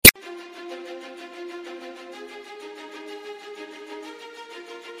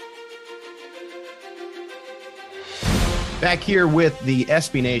Back here with the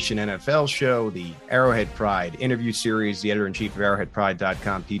SB Nation NFL show, the Arrowhead Pride interview series, the editor-in-chief of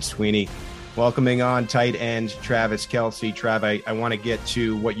arrowheadpride.com, Pete Sweeney, welcoming on tight end Travis Kelce. Trav, I want to get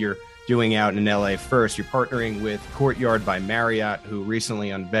to what you're doing out in LA first. You're partnering with Courtyard by Marriott, who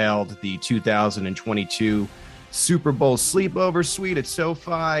recently unveiled the 2022 Super Bowl sleepover suite at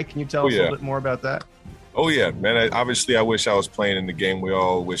SoFi. Can you tell us a little bit more about that? Oh, yeah, man. Obviously, I wish I was playing in the game. We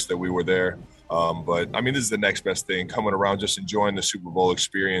all wish that we were there. But, I mean, this is the next best thing, coming around, just enjoying the Super Bowl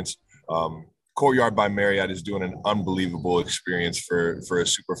experience. Courtyard by Marriott is doing an unbelievable experience for a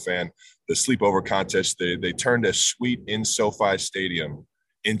super fan. The sleepover contest, they turned a suite in SoFi Stadium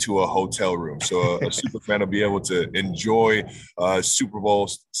into a hotel room. So a super fan will be able to enjoy Super Bowl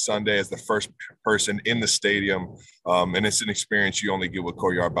Sunday as the first person in the stadium. And it's an experience you only get with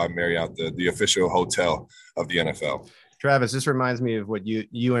Courtyard by Marriott, the official hotel of the NFL. Travis, this reminds me of what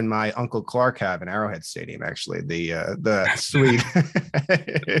you and my Uncle Clark have in Arrowhead Stadium, actually, the suite.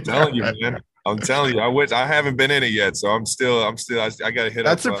 I'm telling you, I haven't been in it yet. So I got to hit That's up.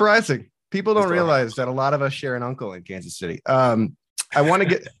 That's surprising. People don't realize that a lot of us share an uncle in Kansas City. I want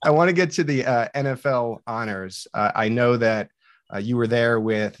to get to the NFL honors. I know that you were there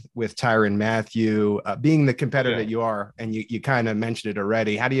with Tyrann Mathieu, being the competitor that you are, and you kind of mentioned it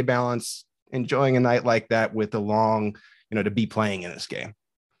already. How do you balance enjoying a night like that with the long, to be playing in this game?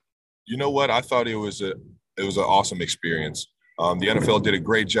 You know what? I thought it was an awesome experience. The NFL did a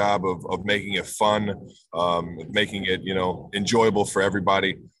great job of making it fun, making it, enjoyable for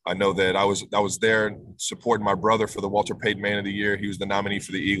everybody. I know that I was there supporting my brother for the Walter Payton Man of the Year. He was the nominee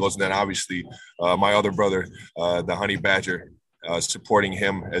for the Eagles. And then obviously my other brother, the Honey Badger, supporting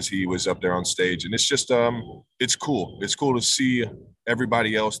him as he was up there on stage. And it's just, it's cool. It's cool to see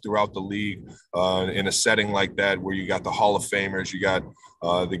everybody else throughout the league in a setting like that, where you got the Hall of Famers, you got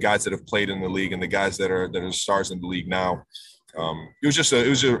the guys that have played in the league and the guys that are stars in the league now. It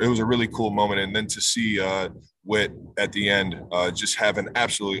was a really cool moment. And then to see Whit at the end just have an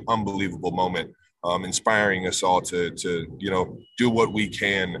absolutely unbelievable moment, inspiring us all to do what we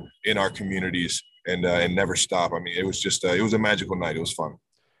can in our communities and never stop. I mean, it was a magical night. It was fun.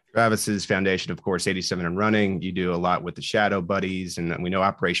 Travis's foundation, of course, 87 and running. You do a lot with the Shadow Buddies, and we know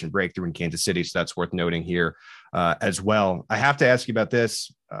Operation Breakthrough in Kansas City, so that's worth noting here as well. I have to ask you about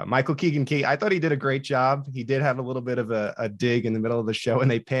this. Michael Keegan-Key, I thought he did a great job. He did have a little bit of a dig in the middle of the show, and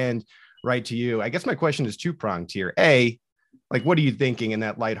they panned right to you. I guess my question is two-pronged here. A, like, what are you thinking in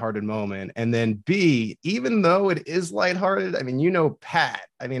that lighthearted moment? And then B, even though it is lighthearted, I mean, Pat,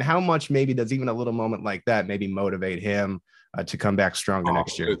 I mean, how much maybe does even a little moment like that maybe motivate him to come back stronger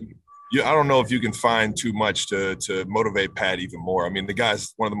next year? Yeah, I don't know if you can find too much to motivate Pat even more. I mean, the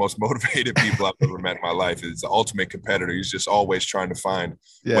guy's one of the most motivated people I've ever met in my life. He's the ultimate competitor. He's just always trying to find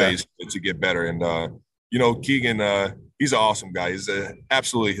ways to get better. And, Keegan, he's an awesome guy. He's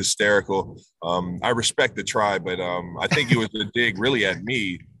absolutely hysterical. I respect the try, but I think it was a dig really at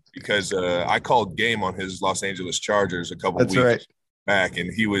me because I called game on his Los Angeles Chargers a couple of weeks back,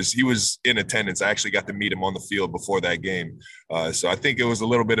 and he was in attendance. I actually got to meet him on the field before that game. So I think it was a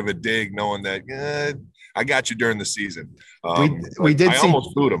little bit of a dig, knowing that I got you during the season. We did. I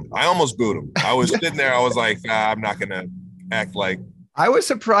almost booed him. I was sitting there. I was like, I'm not going to act like. I was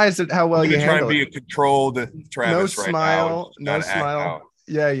surprised at how well you handled it. Trying to be a controlled Travis right now. No smile.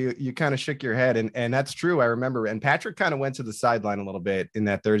 Yeah, you kind of shook your head, and that's true. I remember, and Patrick kind of went to the sideline a little bit in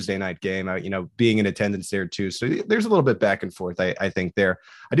that Thursday night game, being in attendance there too. So there's a little bit back and forth, I think there.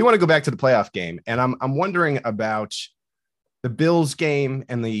 I do want to go back to the playoff game, and I'm wondering about the Bills game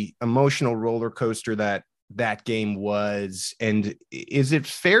and the emotional roller coaster that game was. And is it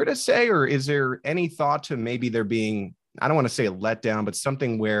fair to say, or is there any thought to maybe there being, I don't want to say a letdown, but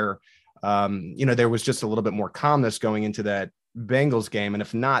something where, there was just a little bit more calmness going into that Bengals game? And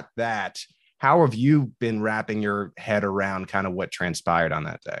if not that, how have you been wrapping your head around kind of what transpired on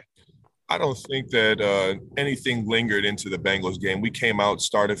that day? I don't think that anything lingered into the Bengals game. We came out,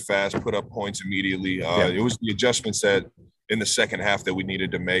 started fast, put up points immediatbe. It was the adjustments that in the second half that we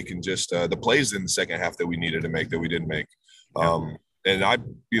needed to make, and just the plays in the second half that we needed to make that we didn't make. And I'd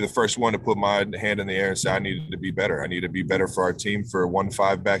be the first one to put my hand in the air and say I needed to be better. I need to be better for our team, for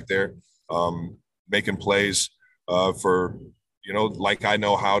 1-5 back there, making plays for, like I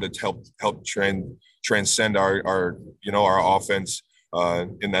know how to help transcend our offense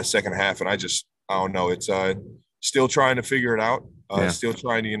in that second half. And I don't know. It's still trying to figure it out, still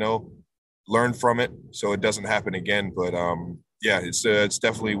trying to, learn from it so it doesn't happen again. But it's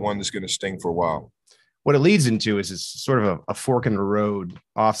definitely one that's going to sting for a while. What it leads into is sort of a fork in the road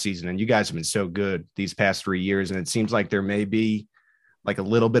offseason. And you guys have been so good these past 3 years. And it seems like there may be like a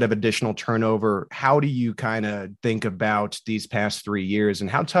little bit of additional turnover. How do you kind of think about these past 3 years, and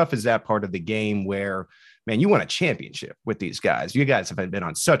how tough is that part of the game where, man, you won a championship with these guys? You guys have been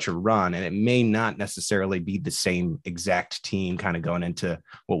on such a run, and it may not necessarily be the same exact team kind of going into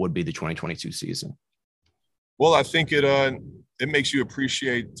what would be the 2022 season. Well, I think it makes you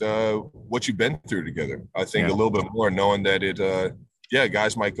appreciate what you've been through together. I think a little bit more, knowing that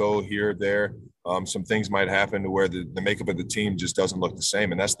guys might go here, there. Some things might happen to where the makeup of the team just doesn't look the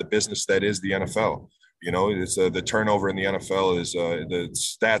same, and that's the business that is the NFL. You know, it's the turnover in the NFL is the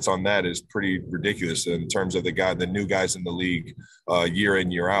stats on that is pretty ridiculous in terms of the new guys in the league year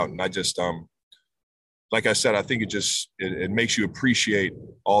in, year out. And I just like I said, I think it makes you appreciate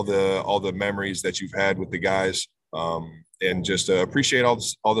all the memories that you've had with the guys, and just appreciate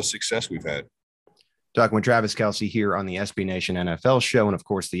all the success we've had. Talking with Travis Kelce here on the SB Nation NFL show, and of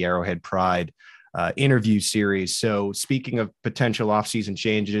course the Arrowhead Pride interview series. So speaking of potential offseason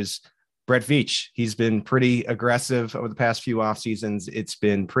changes, Brett Veach, he's been pretty aggressive over the past few off seasons. It's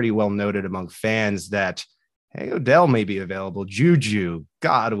been pretty well noted among fans that, hey, Odell may be available, Juju,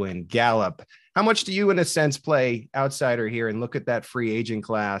 Godwin, Gallup. How much do you, in a sense, play outsider here and look at that free agent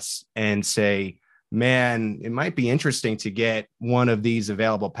class and say, man, it might be interesting to get one of these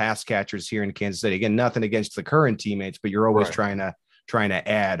available pass catchers here in Kansas City? Again, nothing against the current teammates, but you're always trying to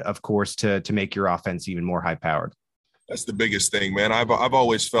add, of course, to make your offense even more high powered. That's the biggest thing, man. I've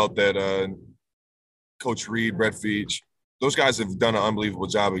always felt that Coach Reed, Brett Veach, those guys have done an unbelievable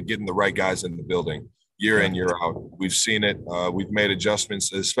job of getting the right guys in the building year in, year out. We've seen it. We've made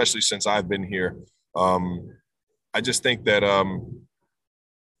adjustments, especially since I've been here. I just think that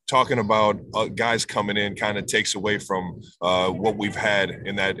talking about guys coming in kind of takes away from what we've had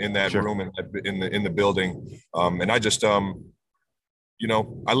in that room in the building. And I just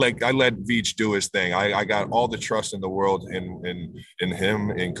I let Veach do his thing. I got all the trust in the world in him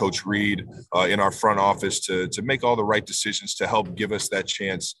and Coach Reed in our front office to make all the right decisions to help give us that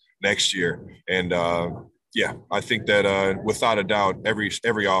chance next year. And I think that without a doubt, every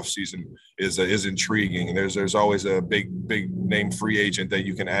offseason is intriguing. And there's always a big name free agent that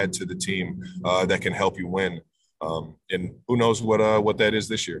you can add to the team that can help you win. And who knows what that is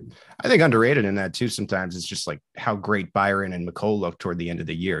this year. I think underrated in that too. Sometimes it's just like how great Byron and McCole look toward the end of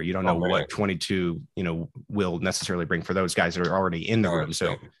the year. You don't know what 22, will necessarily bring for those guys that are already in the room.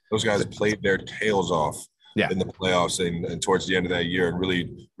 So those guys played their tails off in the playoffs and towards the end of that year, and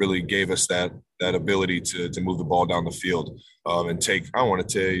really gave us that ability to move the ball down the field and take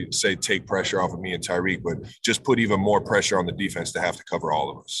pressure off of me and Tyreek, but just put even more pressure on the defense to have to cover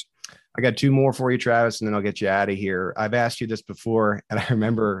all of us. I got two more for you, Travis, and then I'll get you out of here. I've asked you this before, and I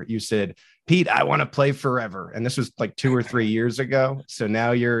remember you said, Pete, I want to play forever. And this was like 2 or 3 years ago. So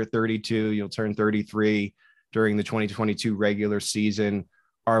now you're 32, you'll turn 33 during the 2022 regular season.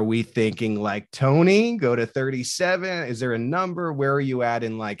 Are we thinking like Tony, go to 37? Is there a number? Where are you at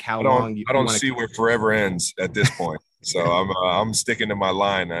in like how long? I don't see where forever ends at this point. So I'm sticking to my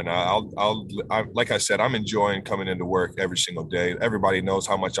line, and I'll like I said, I'm enjoying coming into work every single day. Everybody knows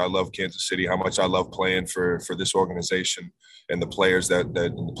how much I love Kansas City, how much I love playing for this organization and the players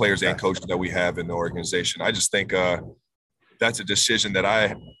the players and coaches that we have in the organization. I just think that's a decision that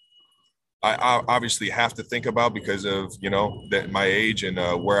I obviously have to think about because of that my age and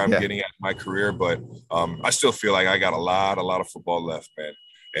where I'm getting at in my career. But I still feel like I got a lot of football left, man.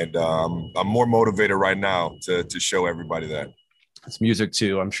 And I'm more motivated right now to show everybody that. It's music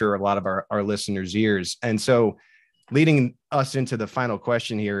too, I'm sure, a lot of our listeners' ears. And so leading us into the final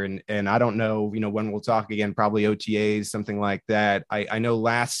question here, and I don't know, when we'll talk again, probably OTAs, something like that. I know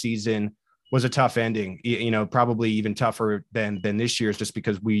last season was a tough ending, probably even tougher than this year's, just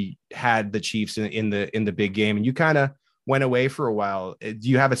because we had the Chiefs in the big game, and you kind of went away for a while. Do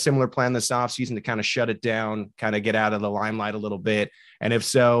you have a similar plan this offseason to kind of shut it down, kind of get out of the limelight a little bit? And if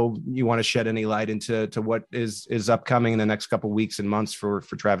so, you want to shed any light into what is upcoming in the next couple of weeks and months for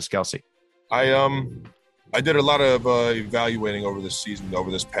Travis Kelce? I did a lot of evaluating over the season, over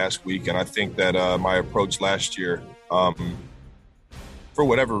this past week, and I think that my approach last year, for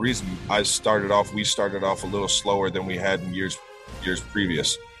whatever reason, we started off a little slower than we had in years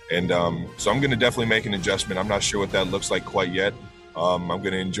previous. And so I'm going to definitely make an adjustment. I'm not sure what that looks like quite yet. I'm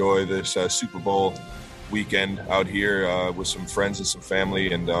going to enjoy this Super Bowl weekend out here with some friends and some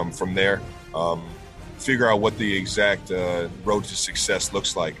family. And from there, figure out what the exact road to success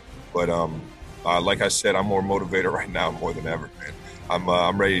looks like. But like I said, I'm more motivated right now more than ever, man.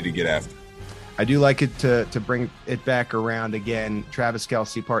 I'm ready to get after. I do like it to bring it back around again. Travis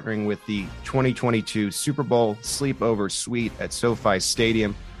Kelce partnering with the 2022 Super Bowl Sleepover Suite at SoFi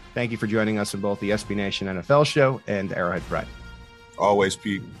Stadium. Thank you for joining us on both the SB Nation NFL show and Arrowhead Pride. Always,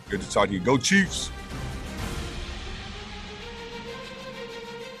 Pete. Good to talk to you. Go Chiefs.